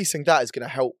releasing that is going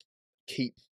to help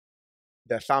keep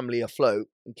their family afloat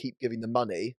and keep giving them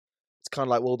money, it's kind of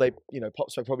like, well,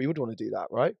 Pop Smoke probably would want to do that,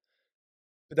 right?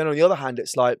 But then on the other hand,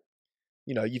 it's like,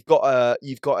 you've got a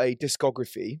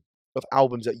discography of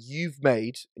albums that you've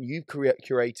made and you've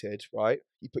curated, right?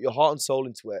 You put your heart and soul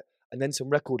into it, and then some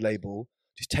record label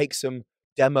just take some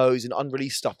demos and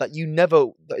unreleased stuff that you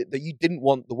didn't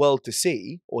want the world to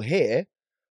see or hear,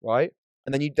 right?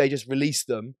 And then they just release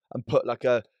them and put like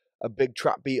a big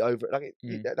trap beat over it.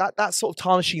 Like that's sort of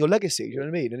tarnishing your legacy. Do you know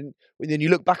what I mean? And then you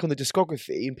look back on the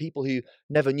discography and people who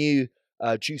never knew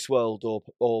Juice WRLD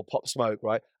or Pop Smoke,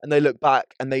 right? And they look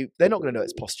back and they're not going to know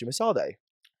it's posthumous, are they?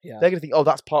 Yeah. They're going to think, oh,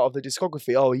 that's part of the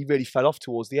discography. Oh, he really fell off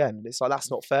towards the end. It's like,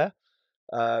 that's not fair.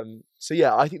 So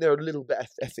yeah, I think they're a little bit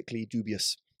ethically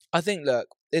dubious. I think, look,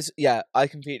 I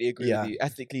completely agree with you.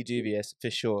 Ethically dubious, for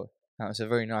sure. That was a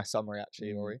very nice summary,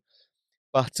 actually, Rory.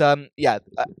 But the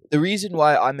reason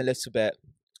why I'm a little bit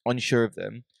unsure of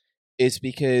them is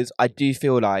because I do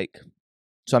feel like,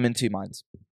 so I'm in two minds.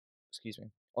 Excuse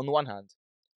me. On the one hand,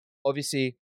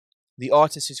 obviously, the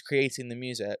artist is creating the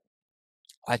music.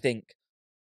 I think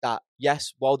that,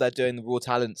 yes, while they're doing the raw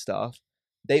talent stuff,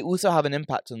 they also have an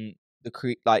impact on the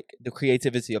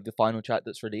creativity of the final track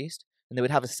that's released, and they would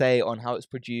have a say on how it's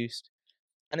produced.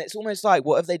 And it's almost like,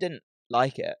 what if they didn't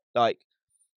like it? Like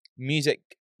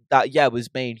music that was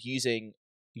made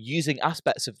using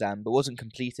aspects of them, but wasn't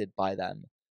completed by them,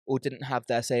 or didn't have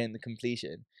their say in the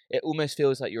completion. It almost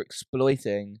feels like you're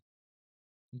exploiting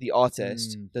the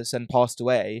artist that's then passed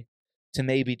away to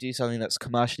maybe do something that's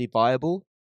commercially viable.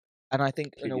 And I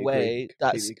think in a way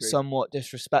that's somewhat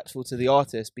disrespectful to the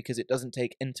artist because it doesn't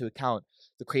take into account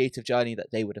the creative journey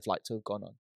that they would have liked to have gone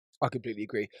on. I completely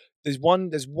agree. There's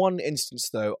one instance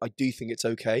though I do think it's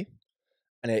okay,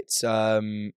 and it's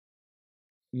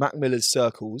Mac Miller's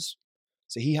Circles.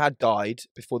 So he had died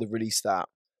before they released that,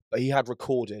 but he had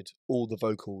recorded all the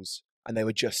vocals and they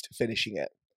were just finishing it.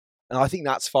 And I think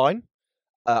that's fine.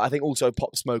 I think also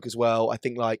Pop Smoke as well. I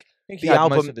think like think he the had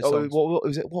most album. of his songs. What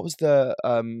was it? What was the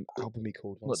album he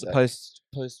called? What's the post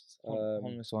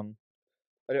homeless one?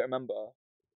 I don't remember.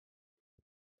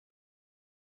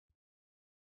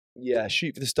 Yeah,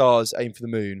 Shoot for the Stars, Aim for the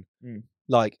Moon. Mm.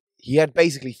 Like he had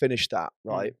basically finished that,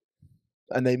 right?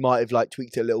 And they might have like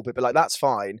tweaked it a little bit, but like that's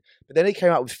fine. But then they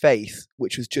came out with Faith,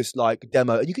 which was just like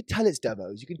demo, and you could tell it's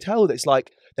demos. You can tell that it's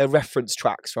like they're reference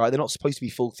tracks, right? They're not supposed to be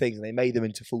full things, and they made them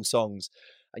into full songs.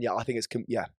 And yeah, I think it's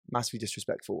massively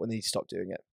disrespectful, and they need to stop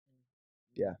doing it.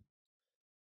 Yeah,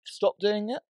 stop doing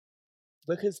it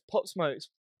because Pop Smoke's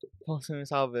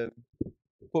album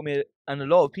brought me and a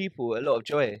lot of people a lot of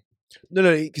joy.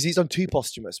 No, because he's done 2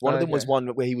 posthumous. One of them was one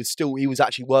where he was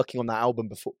actually working on that album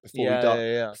before he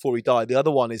died. Before he died, the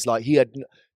other one is like that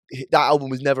album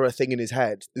was never a thing in his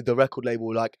head. The record label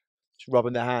were like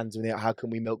rubbing their hands and how can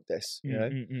we milk this? You know,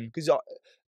 because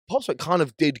Pop Smoke kind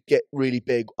of did get really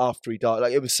big after he died.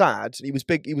 Like it was sad. He was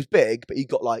big, but he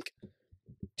got like.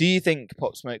 Do you think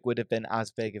Pop Smoke would have been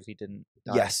as big if he didn't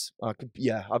die? Yes, I've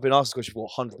been asked this question before.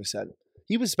 100%.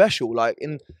 He was special. Like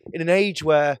in an age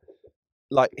where.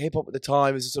 Like hip hop at the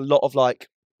time, there's just a lot of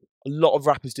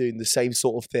rappers doing the same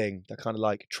sort of thing. They're kind of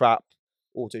like trap,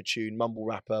 auto-tune, mumble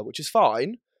rapper, which is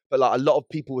fine. But like a lot of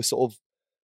people were sort of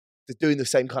doing the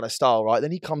same kind of style, right?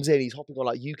 Then he comes in, he's hopping on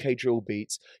like UK drill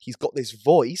beats. He's got this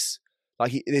voice,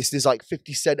 like this like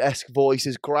 50 Cent-esque voice,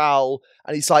 his growl,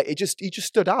 and it's like he just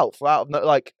stood out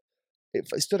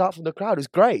it stood out from the crowd. It was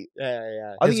great.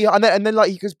 Yeah. I think, and then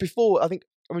like because before,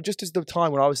 just as the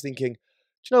time when I was thinking.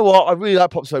 Do you know what? I really like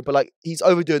Pop Smoke, but like he's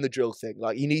overdoing the drill thing.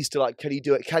 Like he needs to like, can he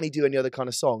do it? Can he do any other kind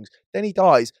of songs? Then he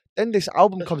dies. Then this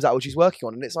album comes out, which he's working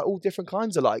on, and it's like all different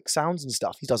kinds of like sounds and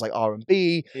stuff. He does like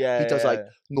R&B. He does like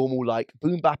normal like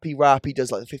boom bappy rap. He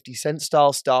does like the 50 Cent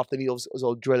style stuff. Then he does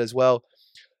all drill as well.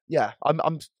 Yeah, I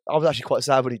was actually quite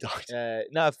sad when he died.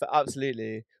 No,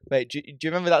 absolutely. Wait, do you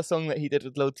remember that song that he did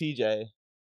with Lil TJ?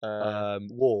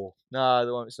 War. No,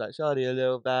 the one that's like, "Shawty, a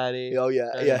little baddie." Oh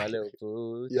yeah. My little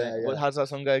fool. Yeah. How does that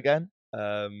song go again?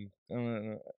 Honey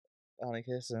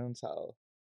kiss and towel.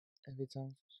 Every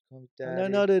time she called me daddy. I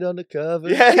nodded on the cover.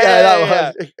 Yeah,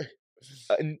 that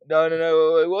one.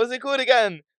 No. Wait, what was it called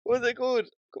again? What was it called?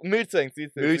 Mood Swings.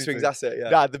 Mood Swings. That's it. Yeah.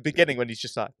 Yeah, at the beginning when he's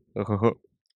just like,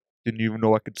 didn't even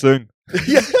know I could sing.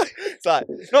 Yeah. It's like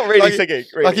not really singing.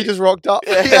 Really. Like he just rocked up.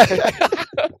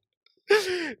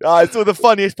 I saw the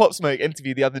funniest Pop Smoke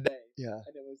interview the other day. Yeah.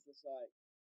 And it was just like,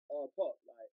 oh, Pop,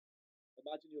 like,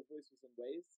 imagine your voice was in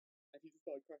waves. And he just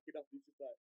started cracking up. He's just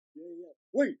like, yeah.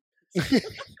 Wait.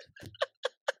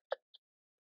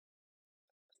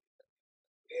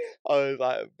 I was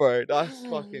like, bro, that's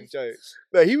fucking jokes.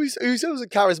 But he was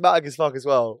charismatic as fuck as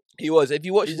well. He was. If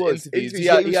you watch his interviews, he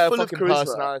was had full a of fucking charisma.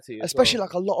 personality. Especially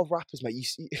like a lot of rappers, mate. You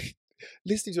see,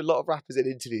 listening to a lot of rappers in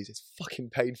interviews, it's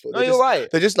fucking painful. No, you're right.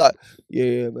 They're just like,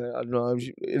 yeah, man, I don't know.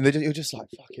 And you're just like,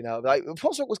 fucking hell. Like,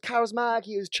 Pop Smoke was charismatic.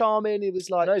 He was charming. He was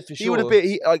like, no, for sure. He would have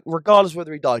been, like, regardless of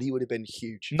whether he died, he would have been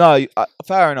huge. No,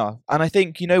 fair enough. And I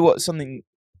think, you know what, something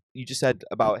you just said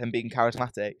about him being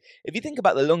charismatic. If you think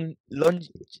about the longevity.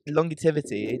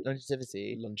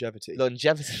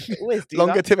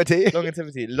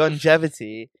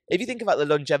 If you think about the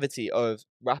longevity of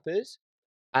rappers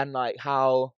and like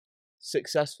how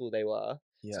successful they were,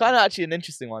 it's kind of actually an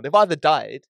interesting one. They've either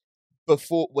died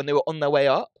before when they were on their way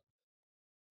up,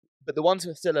 but the ones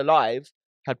who are still alive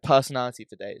had personality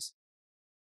for days.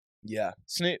 Yeah.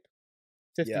 Snoop,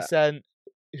 50 Cent.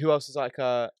 Who else is like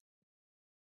just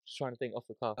trying to think off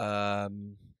the cuff.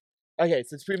 Okay,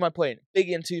 so to prove my point,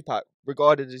 Biggie and Tupac,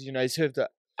 regarded as, you know, two of the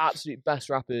absolute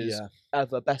best rappers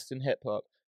ever, best in hip hop,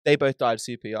 they both died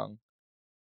super young.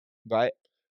 Right?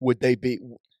 Would they be,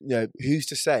 who's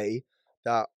to say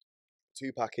that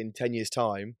Tupac in 10 years'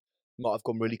 time might have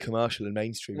gone really commercial and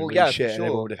mainstream and really shit, and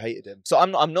everyone would have hated him. So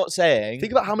I'm not saying...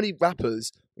 Think about how many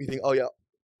rappers you think, you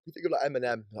think of like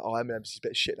Eminem, Eminem's a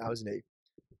bit of shit now, isn't he?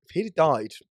 If he'd have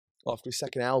died after his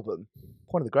second album,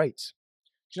 one of the greats.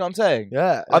 Do you know what I'm saying?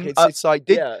 Yeah. It's like,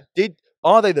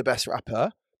 are they the best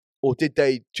rapper, or did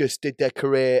their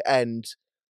career end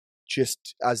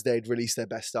just as they'd released their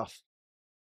best stuff?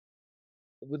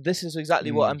 Well, this is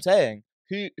exactly what I'm saying.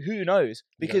 Who knows?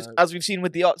 Because as we've seen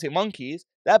with the Arctic Monkeys,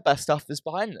 their best stuff is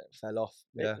behind them. Fell off.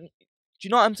 Yeah. Do you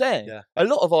know what I'm saying? Yeah. A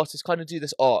lot of artists kind of do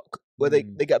this arc where they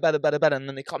get better, and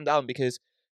then they come down because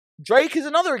Drake is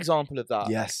another example of that.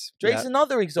 Yes. Drake's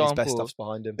another example. His best stuff's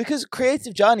behind him. Because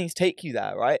creative journeys take you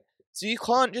there, right? So you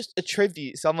can't just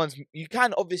you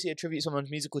can obviously attribute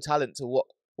someone's musical talent to what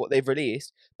they've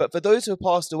released, but for those who have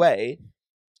passed away,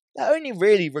 they're only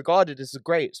really regarded as the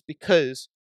greats because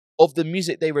of the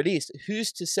music they released.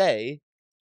 Who's to say?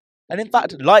 And in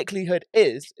fact, likelihood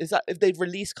is that if they'd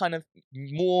released kind of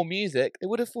more music, they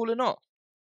would have fallen off.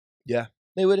 Yeah.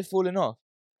 They would have fallen off.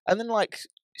 And then like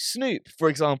Snoop, for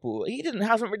example,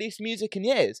 hasn't released music in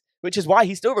years, which is why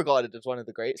he's still regarded as one of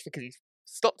the greats, because he's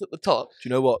stopped at the top. Do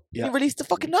you know what? Yeah. He released the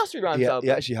fucking Nursery Rhymes album.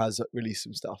 He actually has released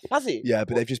some stuff. Has he? Yeah,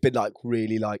 but they've just been like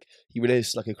really like, he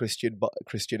released like a Christian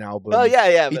album. Oh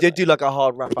yeah. He did do like a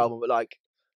hard rap album, but like,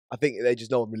 I think they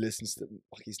just, no one really listens to them.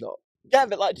 Like, he's not. Yeah,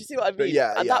 but like, do you see what I mean?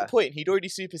 Yeah, At that point, he'd already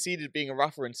superseded being a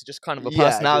rapper into just kind of a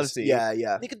personality.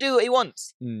 Yeah. He can do what he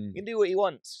wants. He can do what he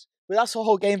wants. But that's the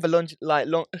whole game for longevity.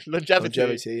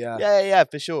 Longevity, yeah. Yeah,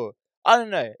 for sure. I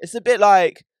don't know. It's a bit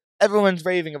like everyone's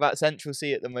raving about Central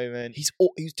C at the moment. He's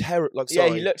terrible. Like, sorry,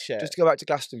 yeah, he looked shit. Just to go back to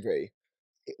Glastonbury,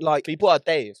 like, he brought out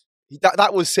Dave.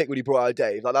 That was sick when he brought out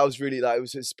Dave. Like, that was really like, it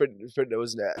was a sprinter,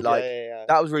 wasn't it? Like, yeah.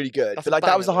 that was really good. That's but like,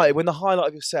 that was the highlight. When the highlight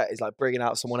of your set is like bringing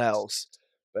out someone else.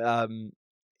 But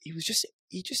he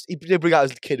did bring out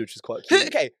his kid, which was quite cute.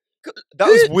 Okay, that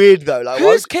was weird though. Like,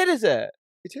 whose kid is it?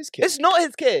 It's his kid. It's not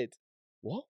his kid.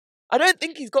 What? I don't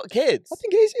think he's got kids. I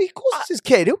think it is. Of course, it's his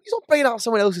kid. He's not bringing out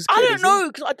someone else's kid. I don't know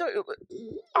because I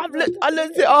don't. I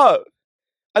looked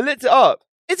it up.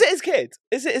 Is it his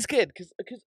kid? Because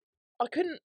I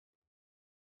couldn't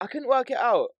work it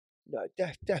out. No,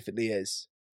 definitely is.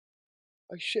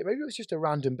 Oh shit! Maybe it was just a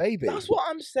random baby. That's what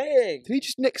I'm saying. Did he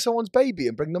just nick someone's baby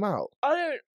and bring them out?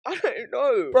 I don't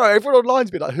know. Bro, everyone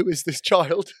online's been like, "Who is this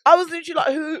child?" I was literally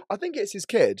like, "Who?" I think it's his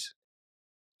kid.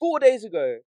 4 days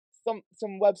ago, some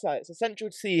website. So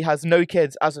Central C has no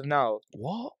kids as of now.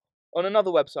 What? On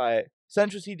another website,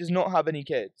 Central C does not have any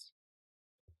kids.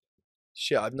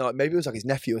 Shit, I've not. Maybe it was like his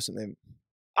nephew or something.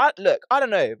 I don't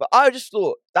know, but I just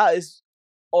thought that is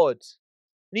odd.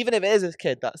 And even if it is his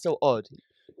kid, that's still odd.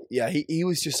 Yeah, he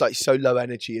was just like so low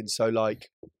energy and so like,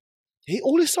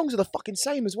 all his songs are the fucking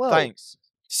same as well. Thanks.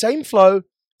 Same flow,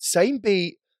 same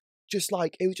beat. Just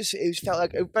like it felt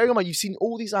like, bearing in mind, you've seen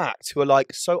all these acts who are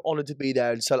like so honoured to be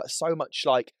there and so much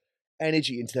like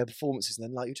energy into their performances, and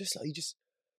then like you just like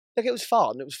it was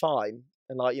fun, it was fine,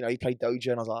 and like, you know, he played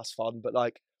Doja and I was like, that's fun, but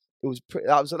like it was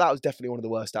that was definitely one of the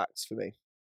worst acts for me.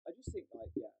 I just think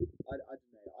like, yeah, I don't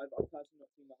know. I've personally not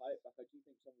seen the hype, but I do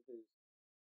think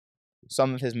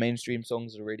some of his mainstream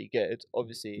songs are really good,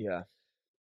 obviously. Yeah.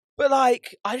 But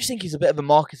like, I just think he's a bit of a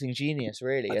marketing genius,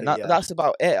 really, and that's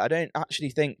about it. I don't actually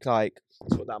think like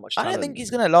he's got that much talent. I don't think he's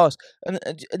gonna last.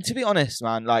 And to be honest,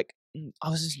 man, like I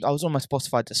was on my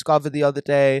Spotify Discover the other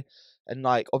day, and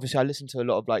like obviously I listen to a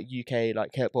lot of like UK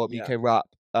like K-pop, UK rap,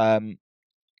 and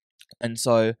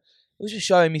so it was just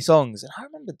showing me songs, and I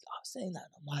remember I was saying that,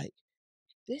 and I'm like,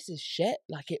 this is shit.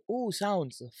 Like, it all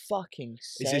sounds the fucking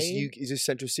same. Is this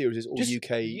Central C or is this all just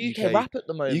UK rap at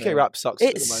the moment? UK rap sucks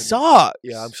at the moment. It sucks.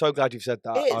 Yeah, I'm so glad you've said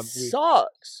that. It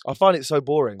sucks. I find it so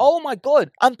boring. Oh my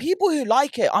God. And people who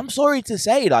like it, I'm sorry to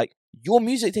say, like, your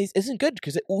music taste isn't good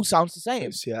because it all sounds the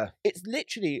same. It's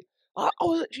literally, I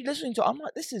was actually listening to it. I'm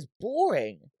like, this is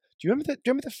boring. Do you remember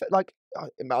like,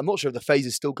 I'm not sure if the phase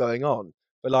is still going on,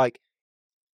 but like,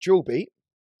 drill beat,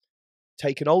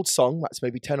 take an old song that's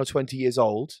maybe 10 or 20 years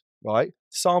old, right?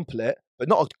 Sample it, but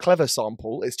not a clever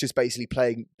sample. It's just basically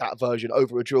playing that version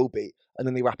over a drill beat, and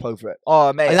then they rap over it.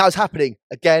 Oh, mate. And that was happening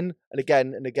again and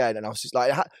again and again. And I was just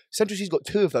like, Central C's got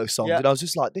 2 of those songs, and I was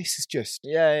just like, this is just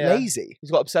lazy. He's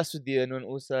got Obsessed With You, and then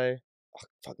also... Oh,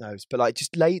 fuck knows. But like,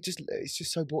 it's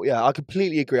just so boring. Yeah, I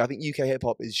completely agree. I think UK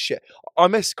hip-hop is shit. I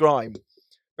miss grime.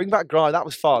 Bring back grime. That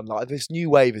was fun. Like, this new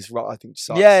wave is, I think,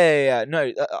 sucks. Yeah.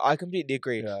 No, I completely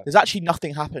agree. Yeah. There's actually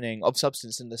nothing happening of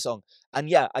substance in the song. And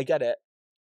yeah, I get it.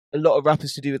 A lot of rap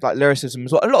is to do with like lyricism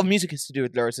as well. A lot of music is to do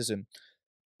with lyricism.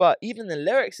 But even the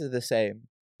lyrics are the same.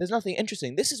 There's nothing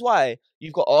interesting. This is why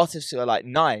you've got artists who are like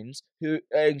Nines, who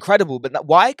are incredible. But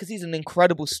why? Because he's an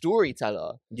incredible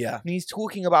storyteller. Yeah. And he's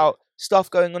talking about stuff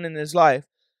going on in his life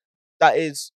that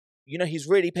is... You know, he's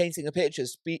really painting a picture,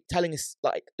 telling us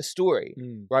like a story,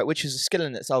 right? Which is a skill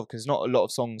in itself, because not a lot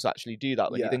of songs actually do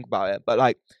that when you think about it. But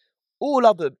like all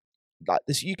other, like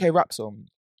this UK rap song,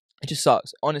 it just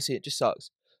sucks. Honestly, it just sucks.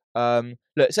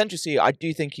 Look, Central C, I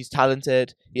do think he's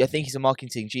talented. I think he's a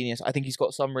marketing genius. I think he's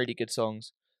got some really good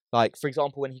songs. Like, for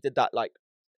example, when he did that, like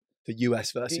the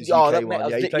US versus UK one.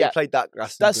 Yeah, he played that.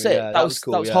 That's it. Yeah, that was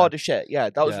cool. That was hard as shit.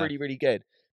 Yeah, that was really, really good.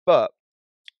 But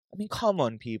I mean, come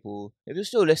on, people. If you're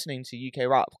still listening to UK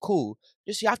rap, cool.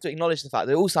 Just you have to acknowledge the fact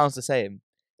that it all sounds the same.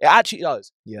 It actually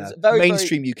does. Yeah, It's very,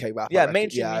 mainstream UK rap. Yeah, I reckon.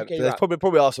 mainstream yeah, UK but rap. There's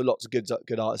probably also lots of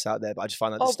good artists out there. But I just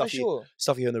find that the Oh, stuff for sure.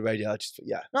 stuff you hear on the radio, No, fucking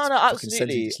sends you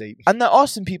absolutely. to sleep. And there are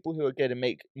some people who are going to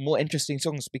make more interesting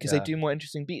songs because they Yeah. do more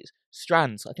interesting beats.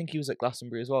 Strands, I think he was at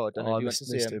Glastonbury as well. I don't know if you went to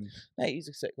see him. Mate, he's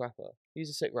a sick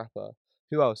rapper.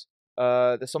 Who else?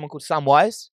 There's someone called Sam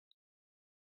Wise.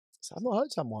 I've not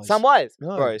heard Sam Wise. Sam Wise,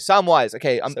 No. bro. Sam Wise.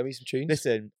 Okay, Send me some tunes.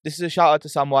 listen. This is a shout out to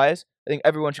Sam Wise. I think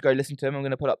everyone should go listen to him. I'm going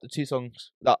to put up the 2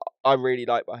 songs that I really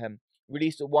like by him.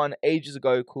 Released one ages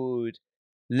ago called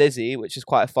Lizzie, which is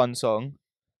quite a fun song.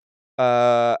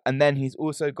 And then he's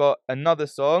also got another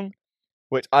song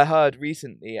which I heard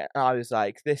recently, and I was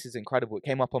like, "This is incredible." It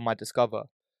came up on my Discover.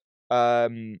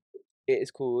 It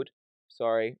is called.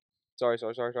 Sorry. I've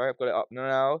got it up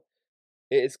now.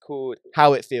 It is called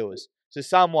How It Feels. So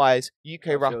Sam Wise,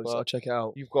 UK rapper. I'll check it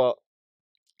out. You've got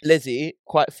Lizzie,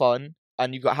 quite fun,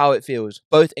 and you've got How It Feels.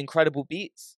 Both incredible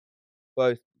beats,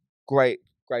 both great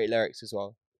lyrics as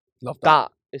well. Love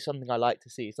that. That is something I like to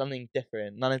see. Something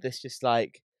different. None of this just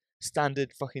like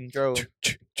standard fucking drill.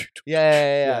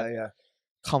 Yeah.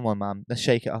 Come on, man. Let's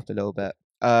shake it up a little bit.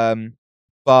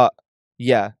 But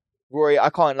yeah, Rory, I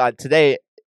can't lie. Today,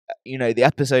 the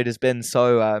episode has been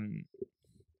so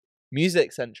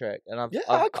music centric, and I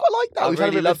quite like that. We've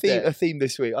really had loved a theme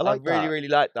this week. I like that. really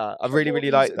like that. I really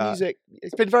like that. Music.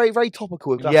 It's been very, very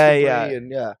topical with Glastonbury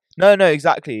and No,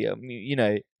 exactly. I mean,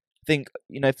 I think,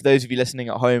 for those of you listening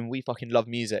at home, we fucking love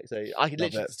music. So I could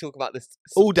literally just talk about this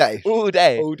all day,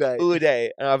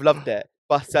 and I've loved it.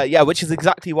 But which is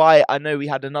exactly why I know we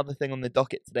had another thing on the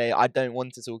docket today. I don't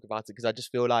want to talk about it because I just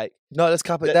feel like let's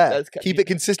cap it there. Keep it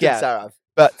consistent, Sarah.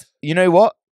 But you know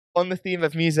what? On the theme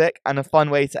of music and a fun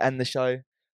way to end the show,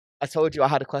 I told you I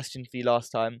had a question for you last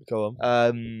time. Go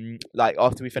on. Like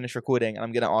after we finish recording, and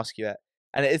I'm gonna ask you it,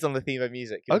 and it is on the theme of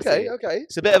music. Okay.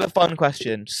 It's a bit of a fun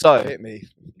question. So hit me.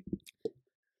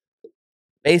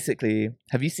 Basically,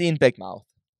 have you seen Big Mouth?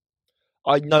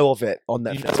 I know of it on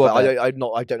Netflix. I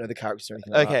don't know the characters or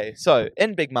anything like that. Okay, so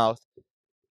in Big Mouth,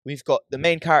 we've got the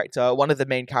main character, one of the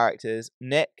main characters,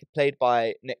 Nick, played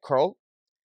by Nick Kroll,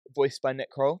 voiced by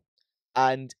Nick Kroll,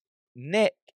 and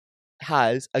Nick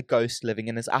has a ghost living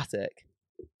in his attic.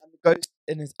 And the ghost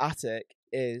in his attic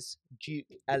is Duke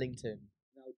Ellington.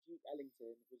 Now, Duke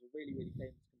Ellington was a really, really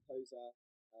famous composer.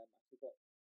 I forgot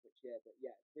which year, but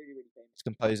yeah, really, really famous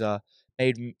composer.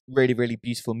 Made really, really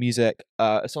beautiful music.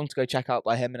 A song to go check out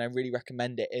by him, and I really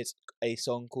recommend it. It's a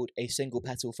song called A Single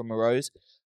Petal from a Rose.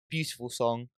 Beautiful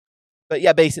song. But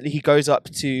yeah, basically he goes up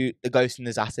to the ghost in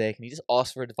his attic and he just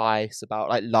asks for advice about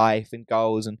like life and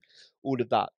goals and all of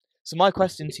that. So my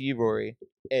question to you, Rory,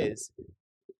 is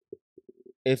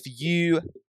if you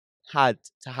had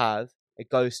to have a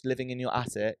ghost living in your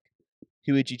attic,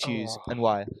 who would you choose and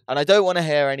why? And I don't want to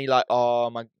hear any like,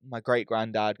 my great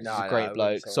granddad, because he's a great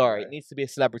bloke. Sorry, it needs to be a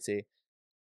celebrity.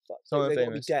 Someone famous. They've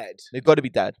got to be dead. They've got to be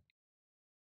dead.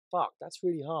 Fuck, that's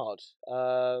really hard.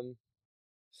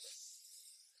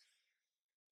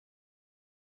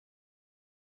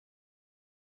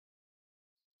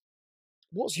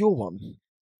 What's your one?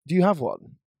 Do you have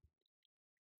one?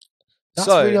 That's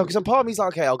really hard, because part of me's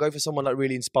like, okay, I'll go for someone like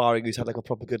really inspiring who's had like a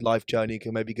proper good life journey,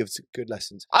 can maybe give some good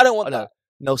lessons. I don't want that.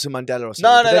 Nelson Mandela or something.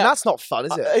 No, then that's not fun,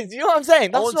 is it? You know what I'm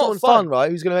saying? That's not fun,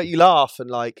 right? Who's going to make you laugh and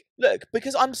like... Look,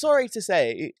 because I'm sorry to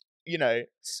say,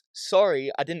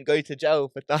 sorry I didn't go to jail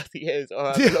for 30 years or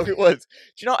however long it was. Do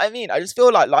you know what I mean? I just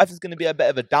feel like life is going to be a bit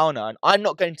of a downer and I'm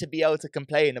not going to be able to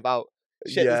complain about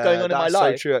shit that's going on in my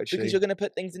life. So true, actually. Because you're going to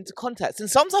put things into context. And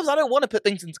sometimes I don't want to put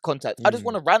things into context. I just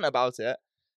want to rant about it.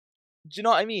 Do you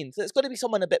know what I mean? So it's got to be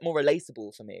someone a bit more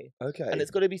relatable for me. Okay. And it's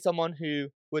got to be someone who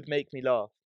would make me laugh.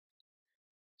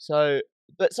 So,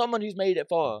 but someone who's made it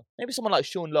far. Maybe someone like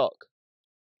Sean Locke.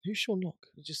 Who's Sean Locke?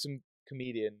 He's just some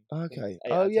comedian. Okay.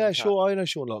 Oh, yeah, sure. I know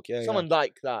Sean Locke. Yeah, someone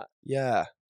like that. Yeah.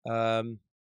 Robin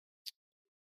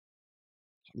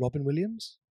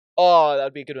Williams? Oh,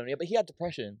 that'd be a good one. Yeah, but he had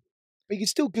depression. But you can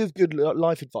still give good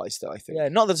life advice, though, I think. Yeah,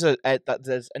 not that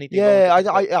there's anything wrong with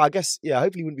I guess,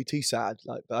 hopefully he wouldn't be too sad.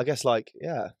 Like, but I guess, like,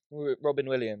 yeah. Robin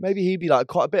Williams. Maybe he'd be, like,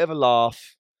 quite a bit of a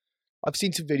laugh. I've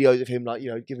seen some videos of him, like,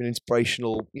 giving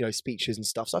inspirational, speeches and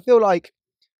stuff. So I feel like,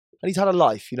 and he's had a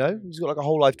life, He's got, like, a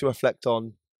whole life to reflect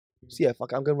on. So, yeah,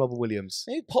 fuck, I'm going Robin Williams.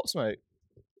 Maybe Pop Smoke.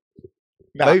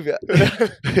 Nah. Maybe.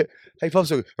 Hey, Pop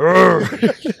Smoke.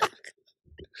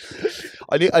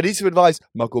 I need some advice.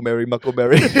 Muckle Mary.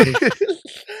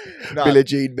 No, Billie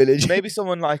Jean. Maybe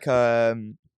someone like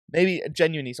maybe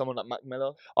genuinely someone like Mac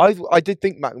Miller. I did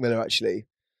think Mac Miller actually,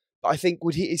 but I think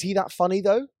is he that funny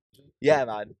though? Yeah,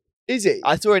 man. Is he?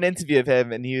 I saw an interview of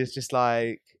him and he was just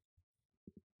like,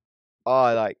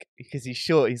 oh, like, because he's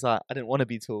short, he's like, I didn't want to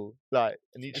be tall. Like,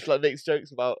 and he just like makes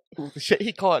jokes about all the shit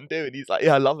he can't do, and he's like,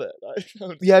 yeah, I love it. Like,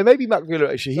 Yeah, maybe Mac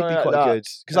Miller actually. He'd be Something like quite that. good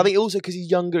because I think also because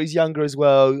he's younger as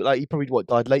well. Like he probably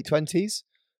died late 20s,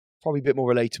 probably a bit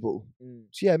more relatable.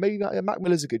 So yeah, maybe Mac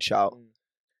Miller's a good shout.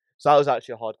 So that was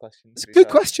actually a hard question. It's a good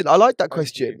question. I like that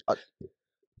question.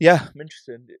 Yeah, I'm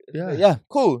interested. Yeah,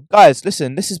 cool, guys.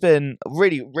 Listen, this has been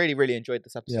really, really, really enjoyed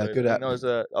this episode. Yeah, good. That was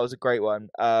a great one.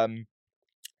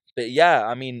 But yeah,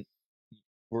 I mean,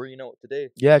 we really know what to do.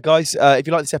 Yeah, guys, if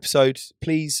you like this episode,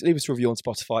 please leave us a review on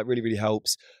Spotify. It really, really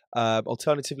helps.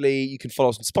 Alternatively, you can follow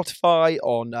us on Spotify,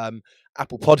 on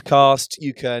Apple Podcast.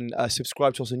 You can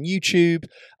subscribe to us on YouTube.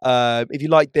 If you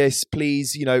like this,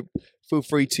 please, feel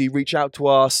free to reach out to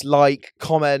us, like,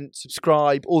 comment,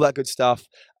 subscribe, all that good stuff.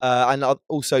 And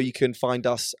also, you can find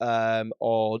us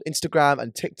on Instagram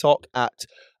and TikTok at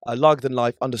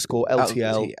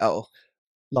largerthanlife_LTL.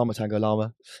 Llama Tango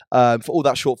Llama, for all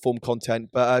that short form content.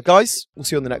 But guys, we'll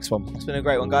see you on the next one. It's been a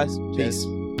great one, guys. Cheers.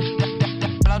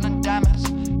 Blood and diamonds,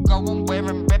 go and wear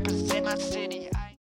 'em